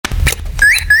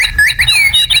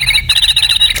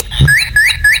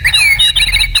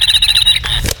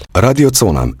Radio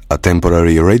Zona, a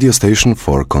temporary radio station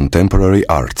for contemporary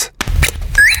art.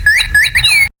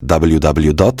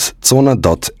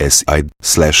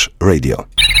 www.zona.si/radio.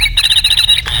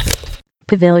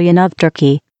 Pavilion of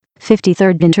Turkey.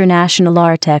 53rd International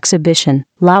Art Exhibition.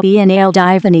 La Biennale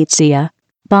di Venezia.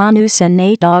 Banu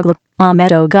Senatoglu,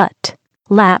 Ahmet Ogut.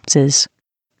 Lapses.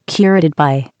 Curated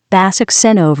by Basak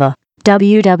Senova.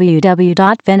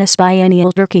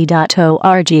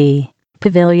 www.venicebiennialturkey.org.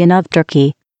 Pavilion of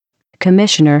Turkey.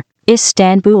 Commissioner,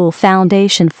 Istanbul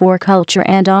Foundation for Culture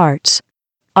and Arts.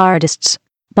 Artists,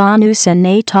 Banu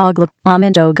Senatoglu,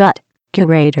 Ahmet Ogut.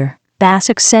 Curator,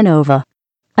 Basak Senova.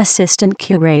 Assistant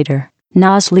Curator,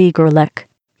 Nazlı Gürlek.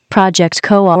 Project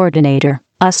Coordinator,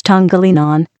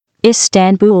 Astungalinan.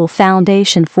 Istanbul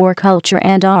Foundation for Culture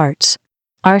and Arts.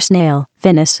 Arsenal,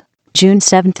 Venice, June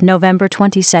 7, November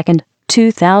 22,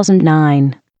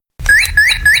 2009.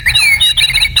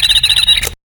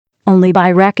 Only by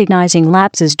recognizing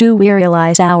lapses do we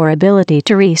realize our ability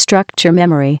to restructure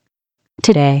memory.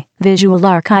 Today, visual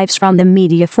archives from the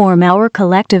media form our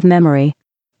collective memory.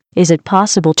 Is it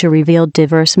possible to reveal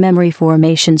diverse memory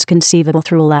formations conceivable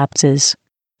through lapses?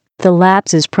 The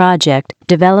Lapses Project,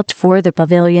 developed for the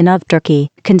Pavilion of Turkey,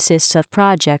 consists of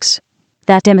projects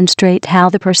that demonstrate how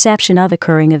the perception of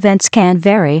occurring events can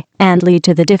vary and lead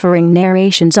to the differing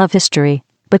narrations of history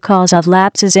because of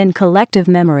lapses in collective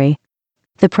memory.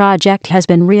 The project has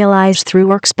been realized through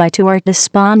works by two artists,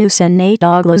 Banu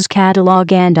Senatoglu's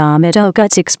catalog and Ahmet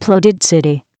Ogut's Exploded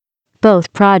City.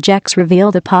 Both projects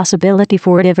reveal the possibility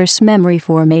for diverse memory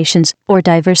formations or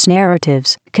diverse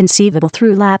narratives conceivable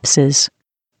through lapses.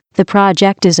 The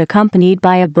project is accompanied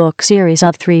by a book series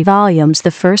of 3 volumes.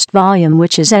 The first volume,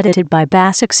 which is edited by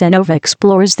Basak Senova,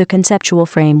 explores the conceptual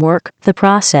framework, the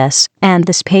process, and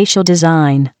the spatial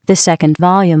design. The second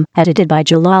volume, edited by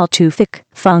Jalal Tufik,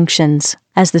 functions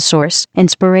as the source,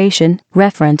 inspiration,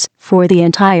 reference for the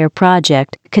entire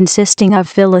project, consisting of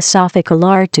philosophical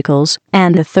articles,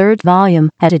 and the third volume,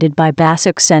 edited by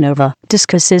Basak Senova,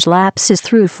 discusses lapses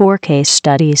through 4 case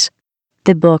studies.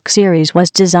 The book series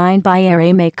was designed by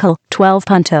Aramakel, 12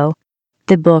 Punto.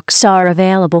 The books are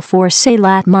available for sale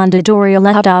at Mondadori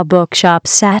Lada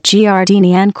Bookshops at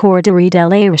Giardini and Corriere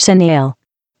dell'Arsenale.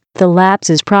 The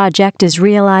Lapses Project is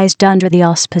realized under the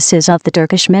auspices of the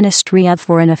Turkish Ministry of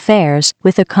Foreign Affairs,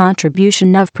 with a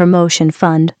contribution of Promotion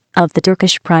Fund of the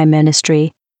Turkish Prime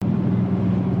Ministry.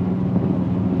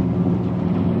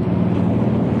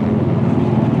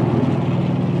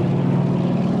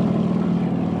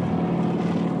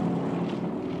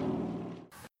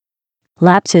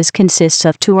 Lapses consists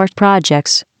of 2 art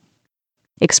projects.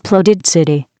 Exploded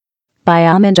City by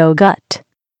Ahmet Ogut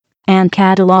and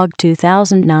Catalog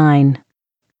 2009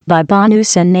 by Banu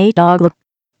Senatoglu,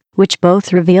 which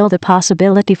both reveal the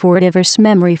possibility for diverse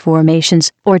memory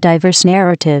formations or diverse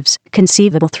narratives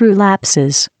conceivable through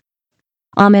lapses.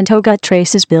 Ahmet Ogut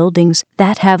traces buildings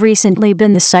that have recently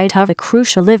been the site of a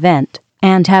crucial event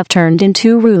and have turned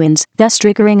into ruins, thus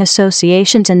triggering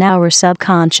associations in our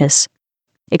subconscious.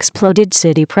 Exploded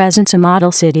City presents a model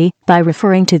city by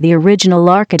referring to the original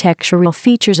architectural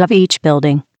features of each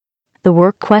building. The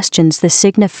work questions the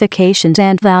significations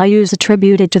and values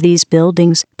attributed to these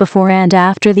buildings before and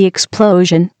after the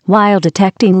explosion, while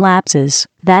detecting lapses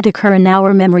that occur in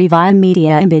our memory via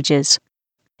media images.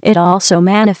 It also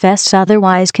manifests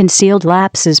otherwise concealed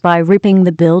lapses by ripping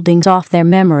the buildings off their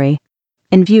memory.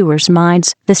 In viewers'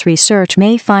 minds, this research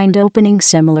may find openings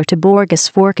similar to Borges'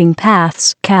 Forking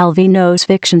Paths, Calvino's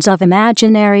fictions of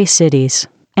imaginary cities,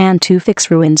 and Tufik's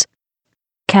ruins.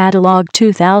 Catalog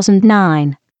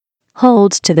 2009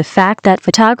 holds to the fact that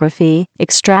photography,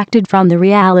 extracted from the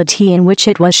reality in which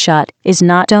it was shot, is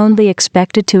not only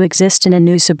expected to exist in a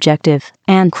new subjective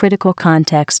and critical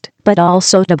context, but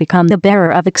also to become the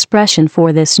bearer of expression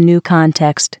for this new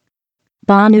context.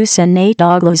 Banu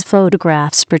Senatoglu's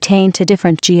photographs pertain to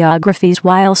different geographies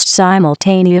whilst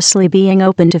simultaneously being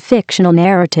open to fictional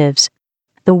narratives.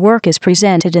 The work is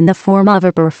presented in the form of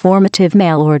a performative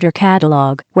mail-order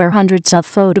catalog, where hundreds of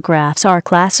photographs are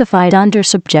classified under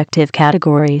subjective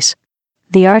categories.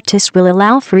 The artist will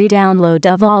allow free download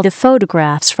of all the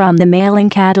photographs from the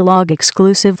mailing catalog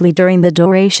exclusively during the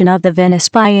duration of the Venice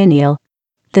Biennial.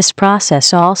 This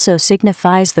process also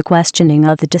signifies the questioning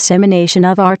of the dissemination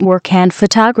of artwork and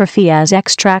photography as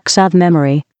extracts of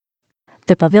memory.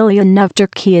 The Pavilion of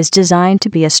Turkey is designed to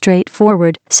be a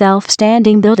straightforward,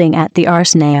 self-standing building at the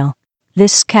Arsenal.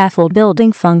 This scaffold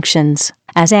building functions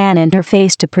as an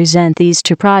interface to present these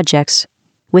 2 projects,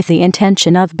 with the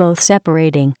intention of both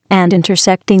separating and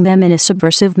intersecting them in a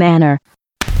subversive manner.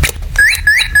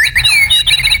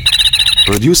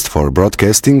 produced for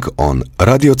broadcasting on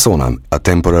Radio Zonan, a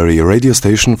temporary radio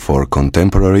station for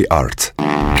contemporary art.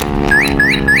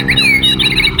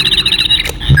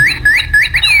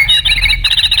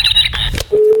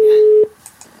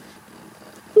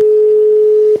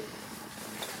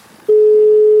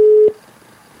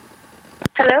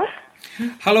 Hello?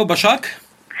 Hello, Bashak.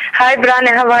 Hi, Brane,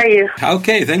 how are you?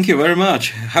 Okay, thank you very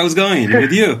much. How's going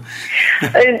with you?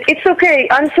 It's okay.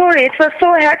 I'm sorry. It was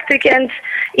so hectic, and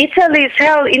Italy is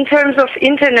hell in terms of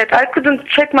internet. I couldn't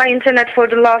check my internet for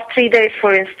the last 3 days,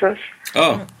 for instance.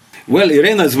 Oh, well,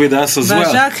 Irena is with us as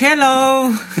well. Bashak,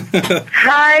 hello.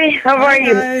 Hi, how are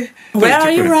you? Hi. Where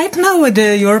are you right now? At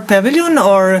your pavilion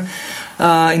or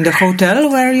in the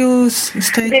hotel where you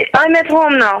stay? I'm at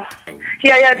home now.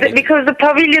 Yeah, because the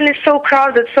pavilion is so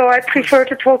crowded, so I prefer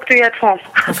to talk to you at home.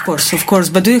 Of course.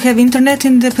 But do you have internet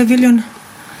in the pavilion?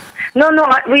 No,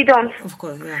 we don't. Of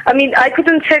course, yeah. I mean, I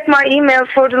couldn't check my email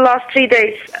for the last 3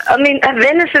 days. I mean,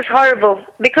 Venice is horrible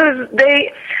because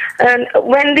they,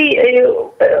 when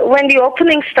the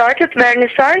opening started,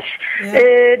 Vernissage,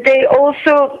 they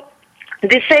also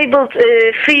disabled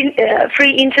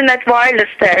free internet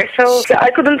wireless there. So I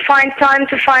couldn't find time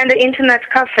to find the internet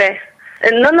cafe.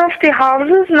 None of the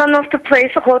houses, none of the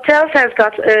hotels has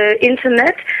got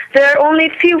internet. There are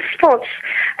only few spots,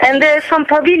 and there are some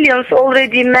pavilions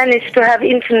already managed to have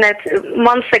internet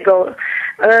months ago.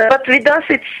 But with us,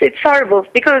 it's horrible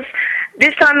because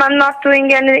this time I'm not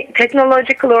doing any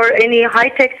technological or any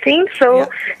high-tech thing, so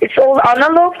it's all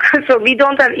analog, so we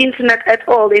don't have internet at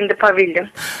all in the pavilion.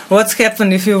 What's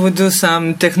happened if you would do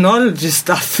some technology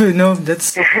stuff,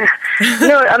 that's...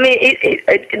 No, I mean,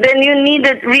 then you need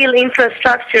a real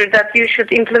infrastructure that you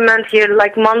should implement here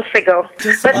like months ago.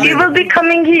 But you will be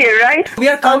coming here, right? We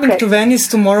are coming to Venice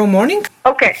tomorrow morning.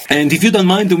 Okay. And if you don't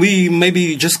mind, we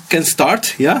maybe just can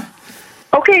start, yeah?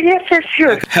 Okay, yes,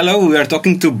 sure. Hello, we are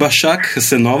talking to Bashak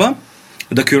Senova,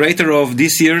 the curator of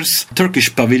this year's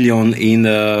Turkish pavilion in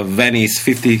Venice,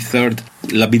 53rd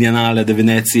La Biennale di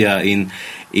Venezia in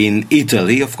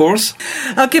Italy, of course.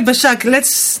 Okay, Bashak,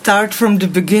 let's start from the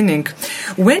beginning.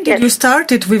 When did you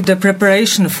start it with the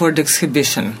preparation for the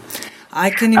exhibition? I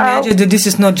can imagine that this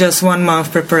is not just 1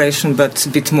 month preparation, but a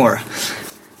bit more.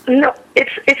 No,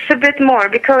 it's a bit more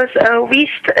because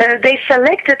they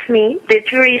selected me. The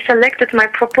jury selected my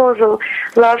proposal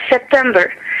last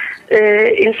September,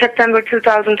 in September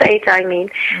 2008. I mean,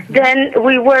 then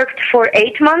we worked for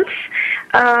 8 months,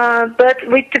 but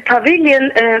with the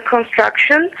pavilion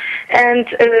construction and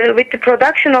with the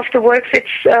production of the works,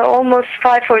 it's almost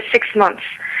 5 or 6 months.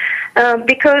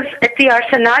 Because at the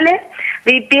Arsenale,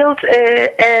 we built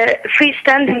a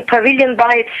freestanding pavilion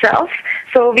by itself.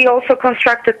 So we also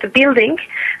constructed the building,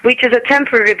 which is a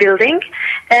temporary building,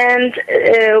 and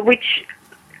which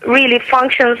really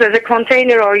functions as a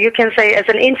container, or you can say as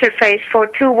an interface for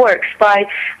 2 works by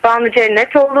Banu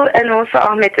Cennetoğlu and also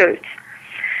Ahmet Öğüt.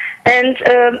 And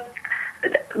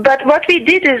but what we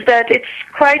did is that it's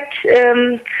quite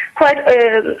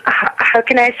how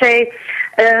can I say?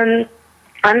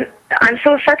 I'm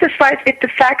so satisfied with the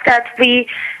fact that we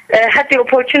had the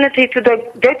opportunity to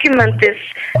document this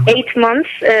 8 months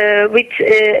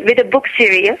with a book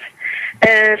series.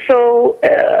 So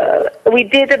we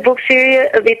did a book series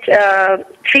with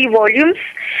 3 volumes,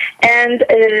 and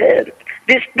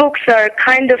these books are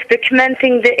kind of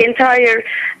documenting the entire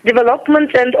development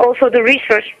and also the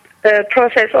research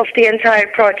process of the entire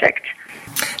project.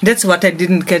 That's what I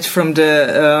didn't catch from the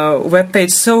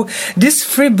webpage. So these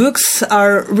 3 books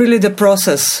are really the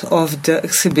process of the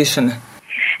exhibition.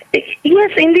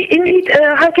 Yes, indeed.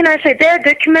 How can I say? They're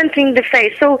documenting the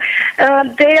phase. So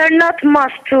they are not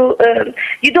must to.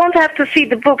 You don't have to see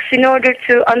the books in order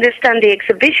to understand the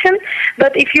exhibition.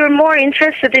 But if you're more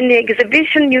interested in the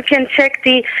exhibition, you can check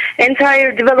the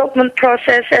entire development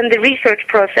process and the research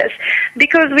process.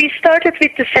 Because we started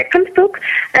with the second book,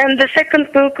 and the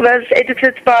second book was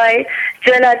edited by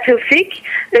Jalal Tawfik,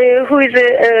 who is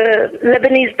a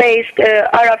Lebanese-based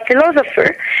Arab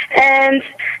philosopher, and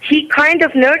he kind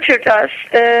of nurtured us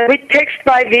with text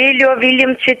by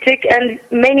William Chittick and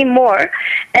many more.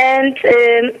 And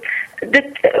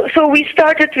so we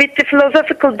started with the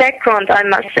philosophical background, I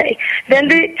must say. Then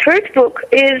the third book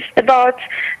is about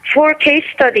 4 case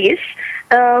studies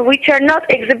which are not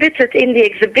exhibited in the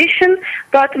exhibition,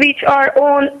 but which are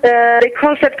on the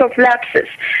concept of lapses.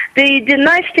 The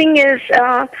nice thing is,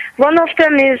 one of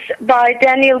them is by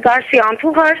Daniel Garcia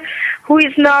Antujar, who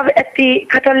is now at the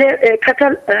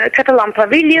Catalan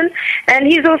Pavilion, and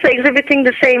he's also exhibiting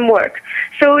the same work.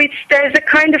 So there's a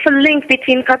kind of a link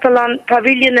between Catalan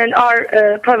Pavilion and our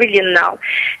pavilion now.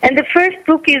 And the first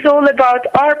book is all about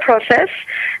our process,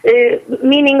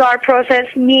 meaning our process,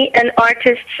 me and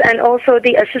artists, and also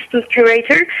the assistant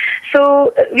curator.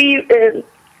 So we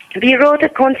wrote a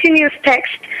continuous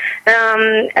text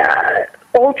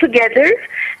all together,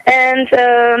 and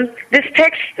this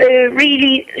text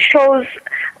really shows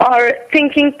our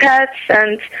thinking paths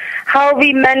and how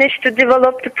we managed to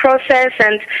develop the process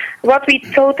and what we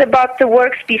thought about the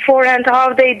works beforehand,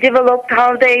 how they developed,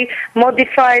 how they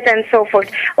modified, and so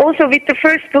forth. Also, with the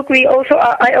first book,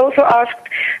 I also asked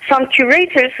some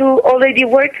curators who already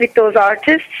worked with those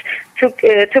artists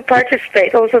to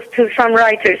participate, also to some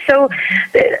writers. So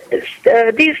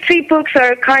these 3 books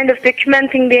are kind of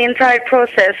documenting the entire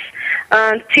process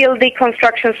till the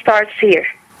construction starts here.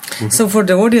 So for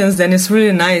the audience, then it's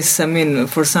really nice. I mean,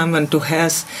 for someone to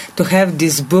have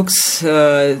these books,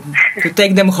 to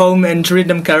take them home and read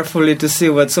them carefully to see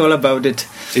what's all about it.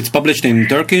 It's published in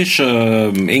Turkish,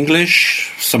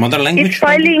 English, some other language? It's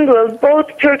bilingual, both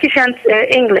Turkish and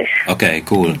English. Okay,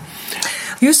 cool.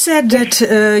 You said that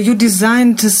you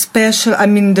designed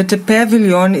that the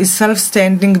pavilion is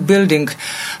self-standing building.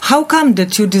 How come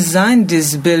that you designed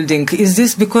this building? Is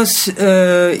this because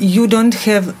you don't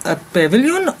have a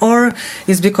pavilion, or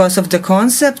is because of the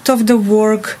concept of the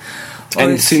work?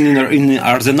 And it's in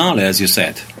Arsenale, as you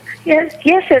said. Yes,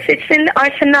 it's in the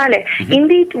Arsenale. Mm-hmm.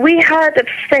 Indeed, we had a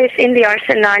space in the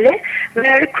Arsenale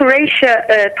where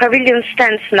Croatia pavilion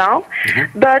stands now.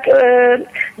 Mm-hmm. But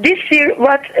this year,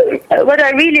 what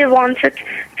I really wanted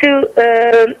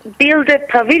to build a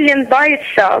pavilion by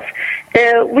itself,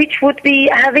 which would be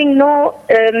having no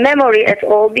memory at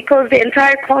all, because the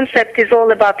entire concept is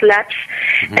all about lapse.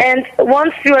 Mm-hmm. And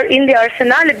once you are in the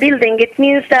Arsenale building, it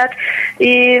means that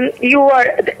you are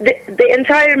the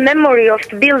entire memory of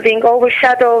the building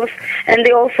overshadows, and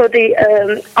also the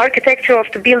architecture of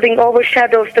the building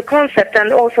overshadows the concept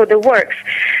and also the works.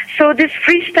 So this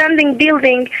freestanding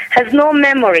building has no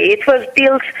memory. It was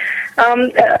built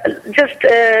just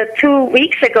 2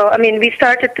 weeks ago. I mean, we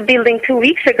started the building 2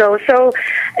 weeks ago. So,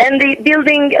 and the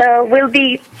building will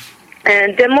be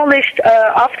demolished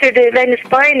after the Venice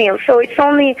Biennial, so it's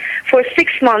only for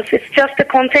 6 months. It's just a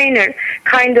container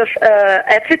kind of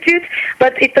attitude,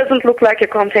 but it doesn't look like a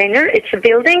container. It's a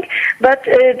building, but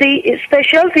the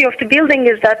specialty of the building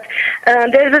is that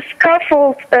there's a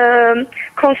scaffold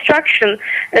construction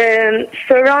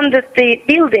surrounded the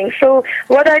building. So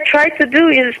what I try to do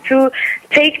is to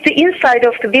take the inside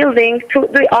of the building to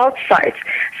the outside.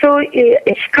 So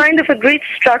it's kind of a grid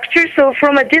structure, so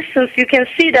from a distance you can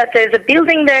see that there's a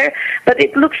building there, but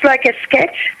it looks like a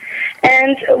sketch.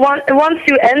 And once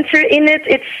you enter in it,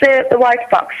 it's a white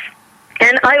box.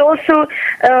 And I also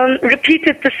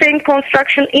repeated the same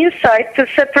construction inside to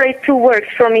separate 2 works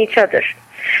from each other.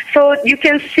 So you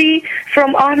can see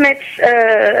from Ahmet's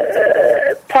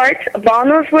part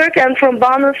Banu's work, and from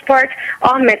Banu's part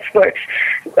Ahmet's works.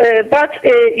 But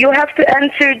you have to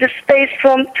enter the space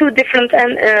from 2 different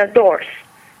doors.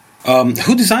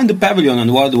 Who designed the pavilion,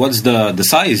 and what's the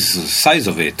size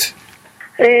of it?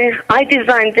 I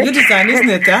designed it. You designed it, isn't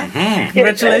it? Huh? Mm-hmm.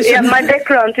 Congratulations! Yeah, my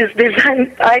background is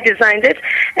design. I designed it,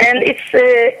 and it's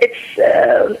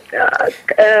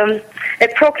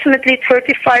approximately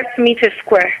 35 meters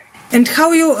square. And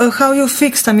how you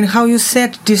fixed? I mean, how you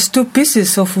set these 2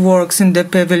 pieces of works in the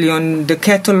pavilion, the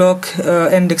catalog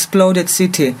and Exploded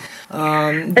City?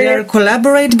 They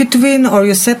collaborate between, or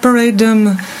you separate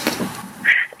them?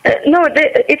 No,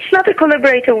 it's not a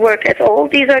collaborative work at all.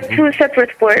 These are 2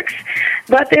 separate works,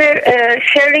 but they're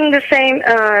sharing the same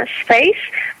space.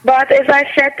 But as I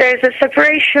said, there's a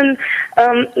separation,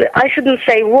 I shouldn't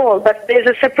say wall, but there's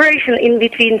a separation in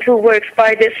between 2 works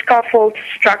by the scaffold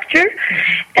structure.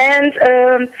 And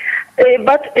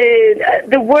but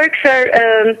the works are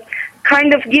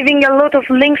kind of giving a lot of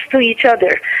links to each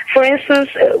other. For instance,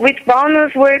 with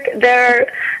Banu's work,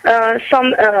 there are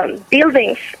some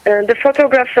buildings, the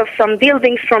photographs of some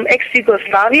buildings from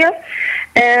ex-Yugoslavia,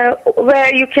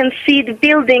 where you can see the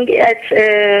building at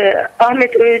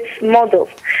Ahmet Öğüt's model.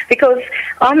 Because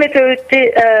Ahmet Öğüt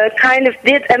kind of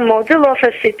did a model of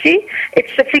a city.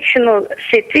 It's a fictional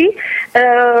city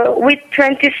with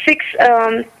 26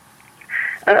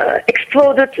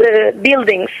 exploded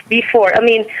buildings before. I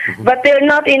mean, but they're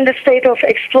not in the state of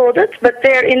exploded, but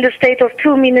they're in the state of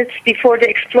 2 minutes before the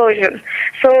explosion.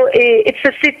 So it's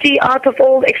a city out of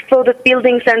all exploded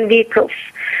buildings and vehicles.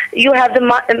 You have the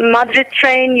Madrid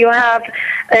train, you have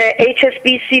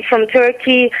HSBC from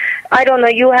Turkey, I don't know,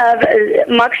 you have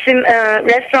Maxim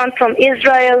restaurant from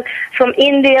Israel, from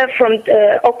India, from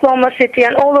Oklahoma City,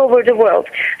 and all over the world.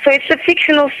 So it's a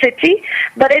fictional city,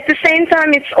 but at the same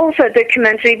time it's also a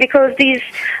documentary, because these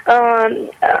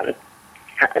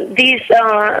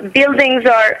buildings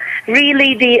are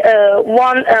really the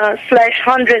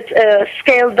 1/100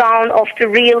 scale down of the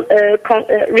real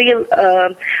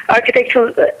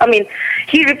architectural. I mean,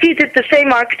 he repeated the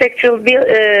same architectural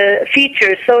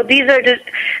features. So these are the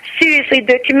seriously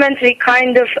documentary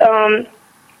kind of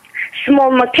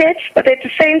small maquettes, but at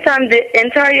the same time the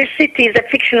entire city is a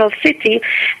fictional city,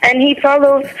 and he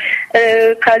follows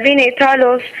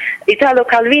Italo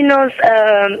Calvino's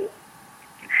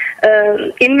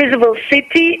invisible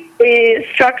city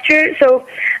structure. So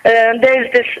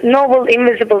there's this novel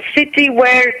invisible city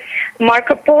where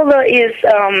Marco Polo is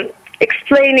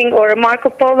explaining, or Marco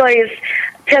Polo is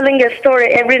telling a story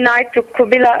every night to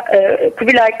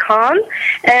Kubilai Khan,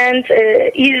 and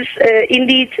is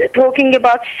indeed talking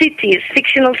about cities,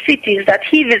 fictional cities that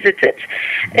he visited,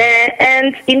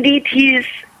 and indeed he's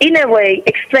in a way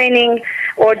explaining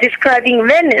or describing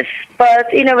Venice,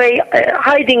 but in a way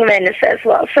hiding Venice as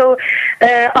well. So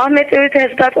Ahmet Öğüt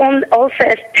has got also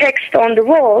a text on the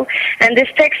wall, and this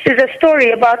text is a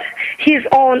story about his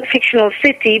own fictional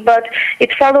city, but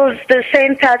it follows the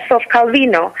same paths of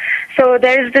Calvino. So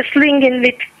there is this link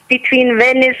between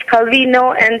Venice,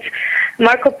 Calvino, and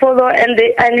Marco Polo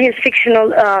and his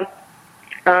fictional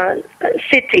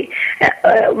city.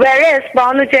 Whereas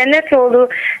Banu Cennetoğlu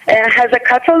has a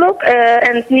catalog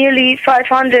and nearly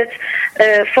 500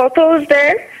 photos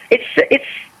there. It's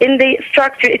in the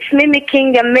structure. It's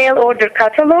mimicking a mail order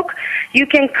catalog. You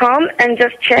can come and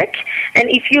just check, and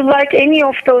if you like any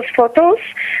of those photos,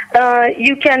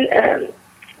 you can.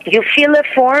 You fill a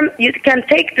form. You can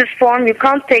take this form. You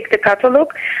can't take the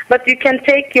catalog, but you can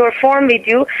take your form with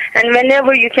you, and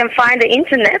whenever you can find the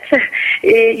internet,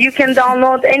 you can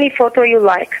download any photo you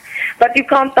like, but you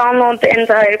can't download the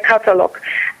entire catalog.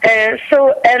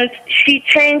 And she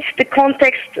changed the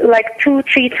context like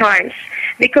 2-3 times,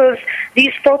 because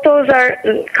these photos are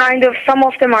kind of, some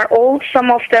of them are old,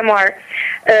 some of them are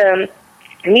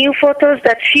new photos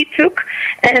that she took,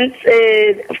 and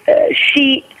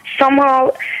she somehow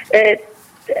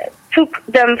took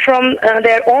them from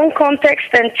their own context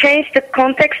and changed the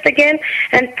context again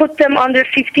and put them under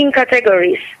 15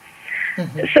 categories.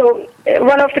 Mm-hmm. So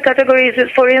one of the categories,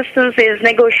 is, for instance, is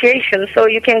negotiation. So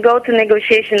you can go to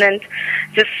negotiation and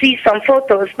just see some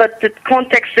photos, but the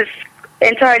context is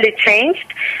entirely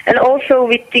changed. And also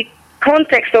with the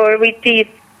context, or with the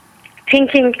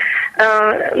thinking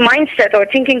mindset or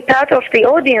thinking path of the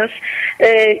audience,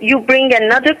 you bring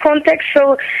another context.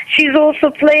 So she's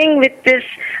also playing with this,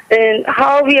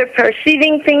 how we are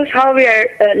perceiving things, how we are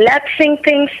lapsing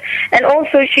things, and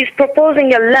also she's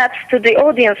proposing a lapse to the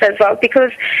audience as well,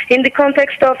 because in the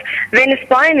context of Venice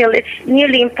Biennial, it's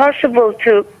nearly impossible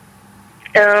to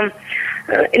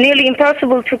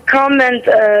come and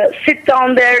sit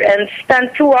down there and spend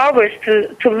 2 hours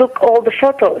to look all the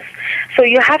photos. So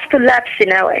you have to lapse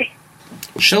in a way.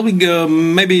 Shall we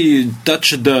maybe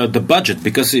touch the budget,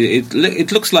 because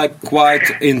it looks like quite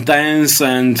intense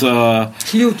and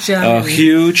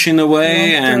huge in a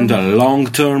way, and a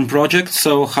long-term project.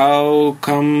 So how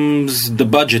comes the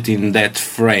budget in that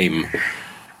frame?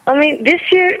 I mean, this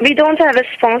year we don't have a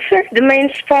sponsor. The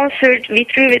main sponsor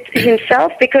withdrew it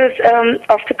himself because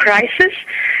of the crisis.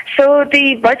 So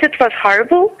the budget was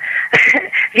horrible.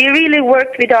 We really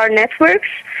worked with our networks.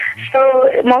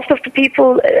 So most of the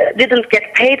people didn't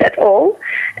get paid at all.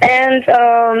 And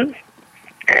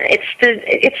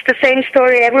it's the same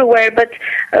story everywhere, but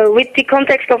with the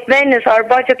context of Venice, our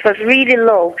budget was really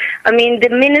low. I mean, the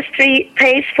ministry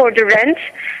pays for the rent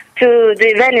to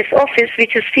the Venice office,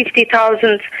 which is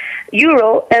 50,000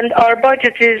 euro, and our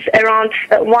budget is around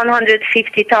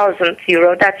 150,000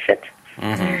 euro. That's it.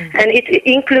 Mm-hmm. And it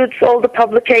includes all the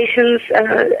publications,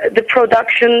 the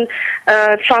production,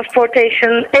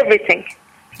 transportation, everything.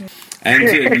 And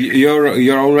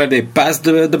you're already past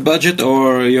the budget,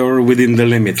 or you're within the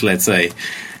limit, let's say?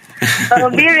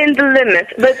 We're in the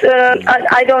limit, but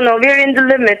I don't know. We're in the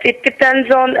limit. It depends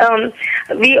on.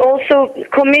 We also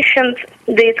commissioned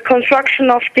the construction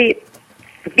of the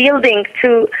building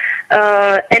to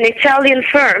an Italian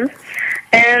firm,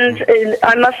 And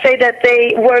I must say that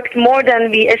they worked more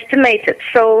than we estimated,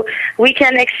 so we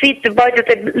can exceed the budget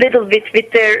a little bit with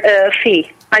their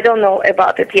fee. I don't know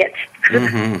about it yet.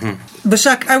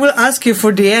 Bashak, I will ask you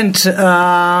for the end.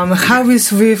 How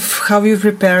you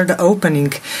prepare the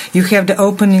opening? You have the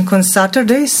opening on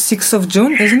Saturday, 6th of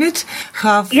June, isn't it?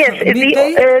 Yes,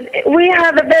 we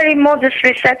have a very modest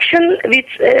reception with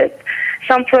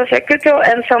some prosciutto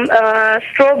and some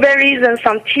strawberries and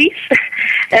some cheese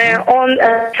on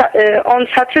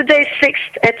Saturday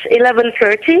 6th at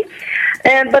 11:30.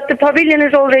 But the pavilion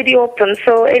is already open,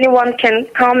 so anyone can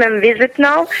come and visit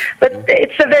now. But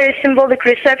it's a very symbolic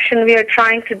reception we are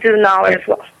trying to do now as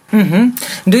well.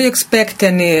 Do you expect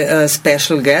any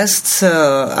special guests?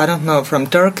 I don't know, from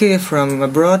Turkey, from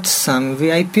abroad, some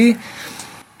VIP?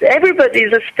 Everybody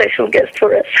is a special guest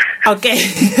for us. Okay.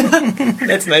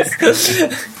 That's nice.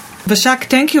 Bashak,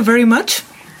 thank you very much.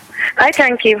 I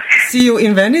thank you. See you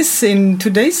in Venice in 2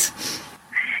 days.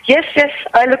 Yes,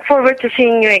 I look forward to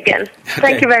seeing you again. Okay.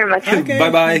 Thank you very much. Okay,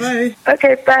 Bye-bye. Bye.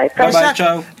 Okay, bye. Bye-bye,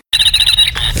 ciao.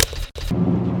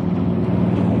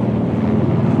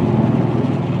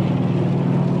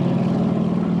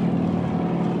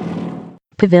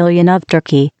 Pavilion of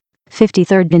Turkey.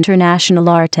 53rd International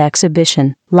Art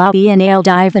Exhibition, La Biennale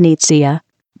di Venezia,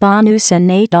 Banu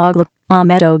Senatoglu,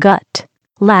 Ahmet Ogut,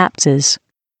 Lapses.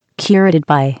 Curated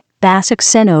by Basak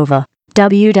Senova,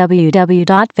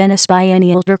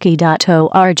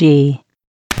 www.venicebiennialturkey.org.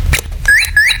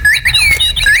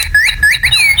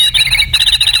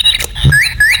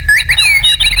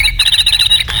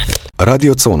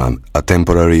 Radio Zonan, a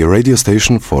temporary radio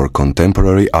station for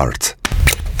contemporary art.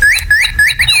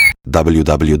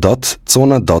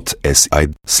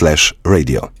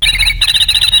 www.zona.si/radio